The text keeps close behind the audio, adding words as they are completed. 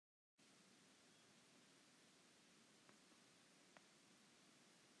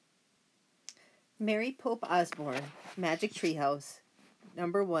Mary Pope Osborne, Magic Treehouse,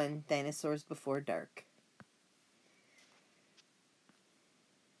 Number 1, Dinosaurs Before Dark.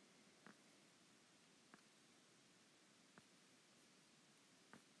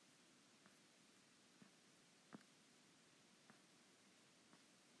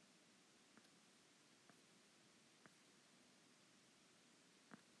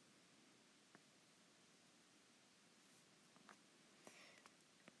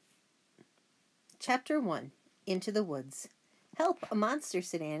 Chapter 1, Into the Woods. "Help, a monster,"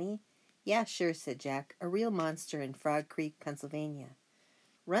 said Annie. "Yeah, sure," said Jack, "a real monster in Frog Creek, Pennsylvania."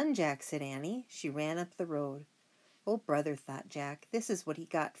 "Run, Jack," said Annie. She ran up the road. "Oh, brother," thought Jack, "this is what he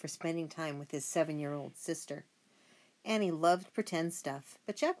got for spending time with his 7-year-old sister." Annie loved pretend stuff,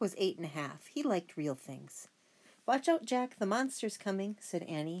 but Jack was 8.5. He liked real things. "Watch out, Jack, the monster's coming," said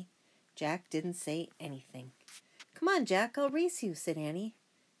Annie. Jack didn't say anything. "Come on, Jack, I'll race you," said Annie.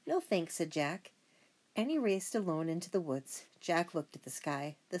 "No, thanks," said Jack. Annie raced alone into the woods. Jack looked at the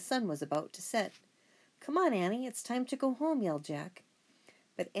sky. The sun was about to set. "Come on, Annie, it's time to go home," yelled Jack.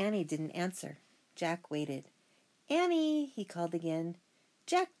 But Annie didn't answer. Jack waited. "Annie," he called again.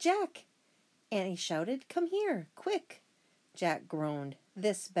 "Jack, Jack!" Annie shouted, "Come here, quick!" Jack groaned.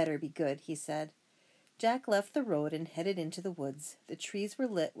 "This better be good," he said. Jack left the road and headed into the woods. The trees were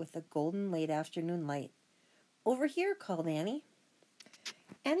lit with a golden late afternoon light. "Over here," called Annie.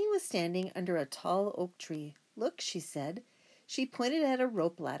 Annie was standing under a tall oak tree. "Look," she said. She pointed at a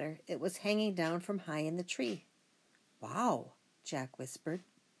rope ladder. It was hanging down from high in the tree. "Wow," Jack whispered.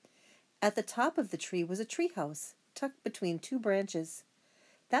 At the top of the tree was a treehouse, tucked between two branches.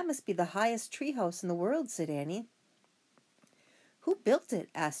 "That must be the highest treehouse in the world," said Annie. "Who built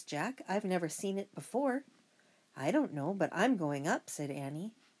it?" asked Jack. "I've never seen it before." "I don't know, but I'm going up," said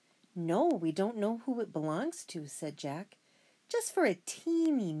Annie. "No, we don't know who it belongs to," said Jack. "Just for a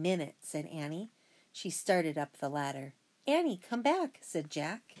teeny minute," said Annie. She started up the ladder. "Annie, come back," said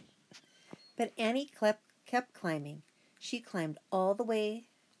Jack. But Annie kept climbing. She climbed all the way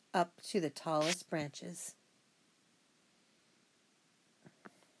up to the tallest branches.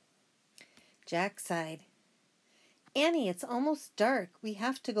 Jack sighed. "Annie, it's almost dark. We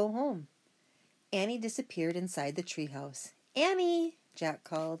have to go home." Annie disappeared inside the treehouse. "Annie!" Jack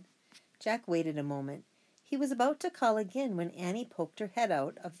called. Jack waited a moment. He was about to call again when Annie poked her head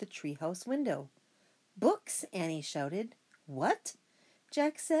out of the treehouse window. "Books!" Annie shouted. "What?"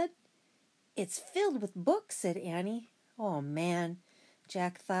 Jack said. "It's filled with books," said Annie. "Oh, man,"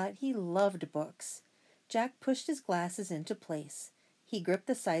 Jack thought. He loved books. Jack pushed his glasses into place. He gripped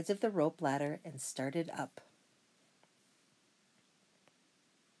the sides of the rope ladder and started up.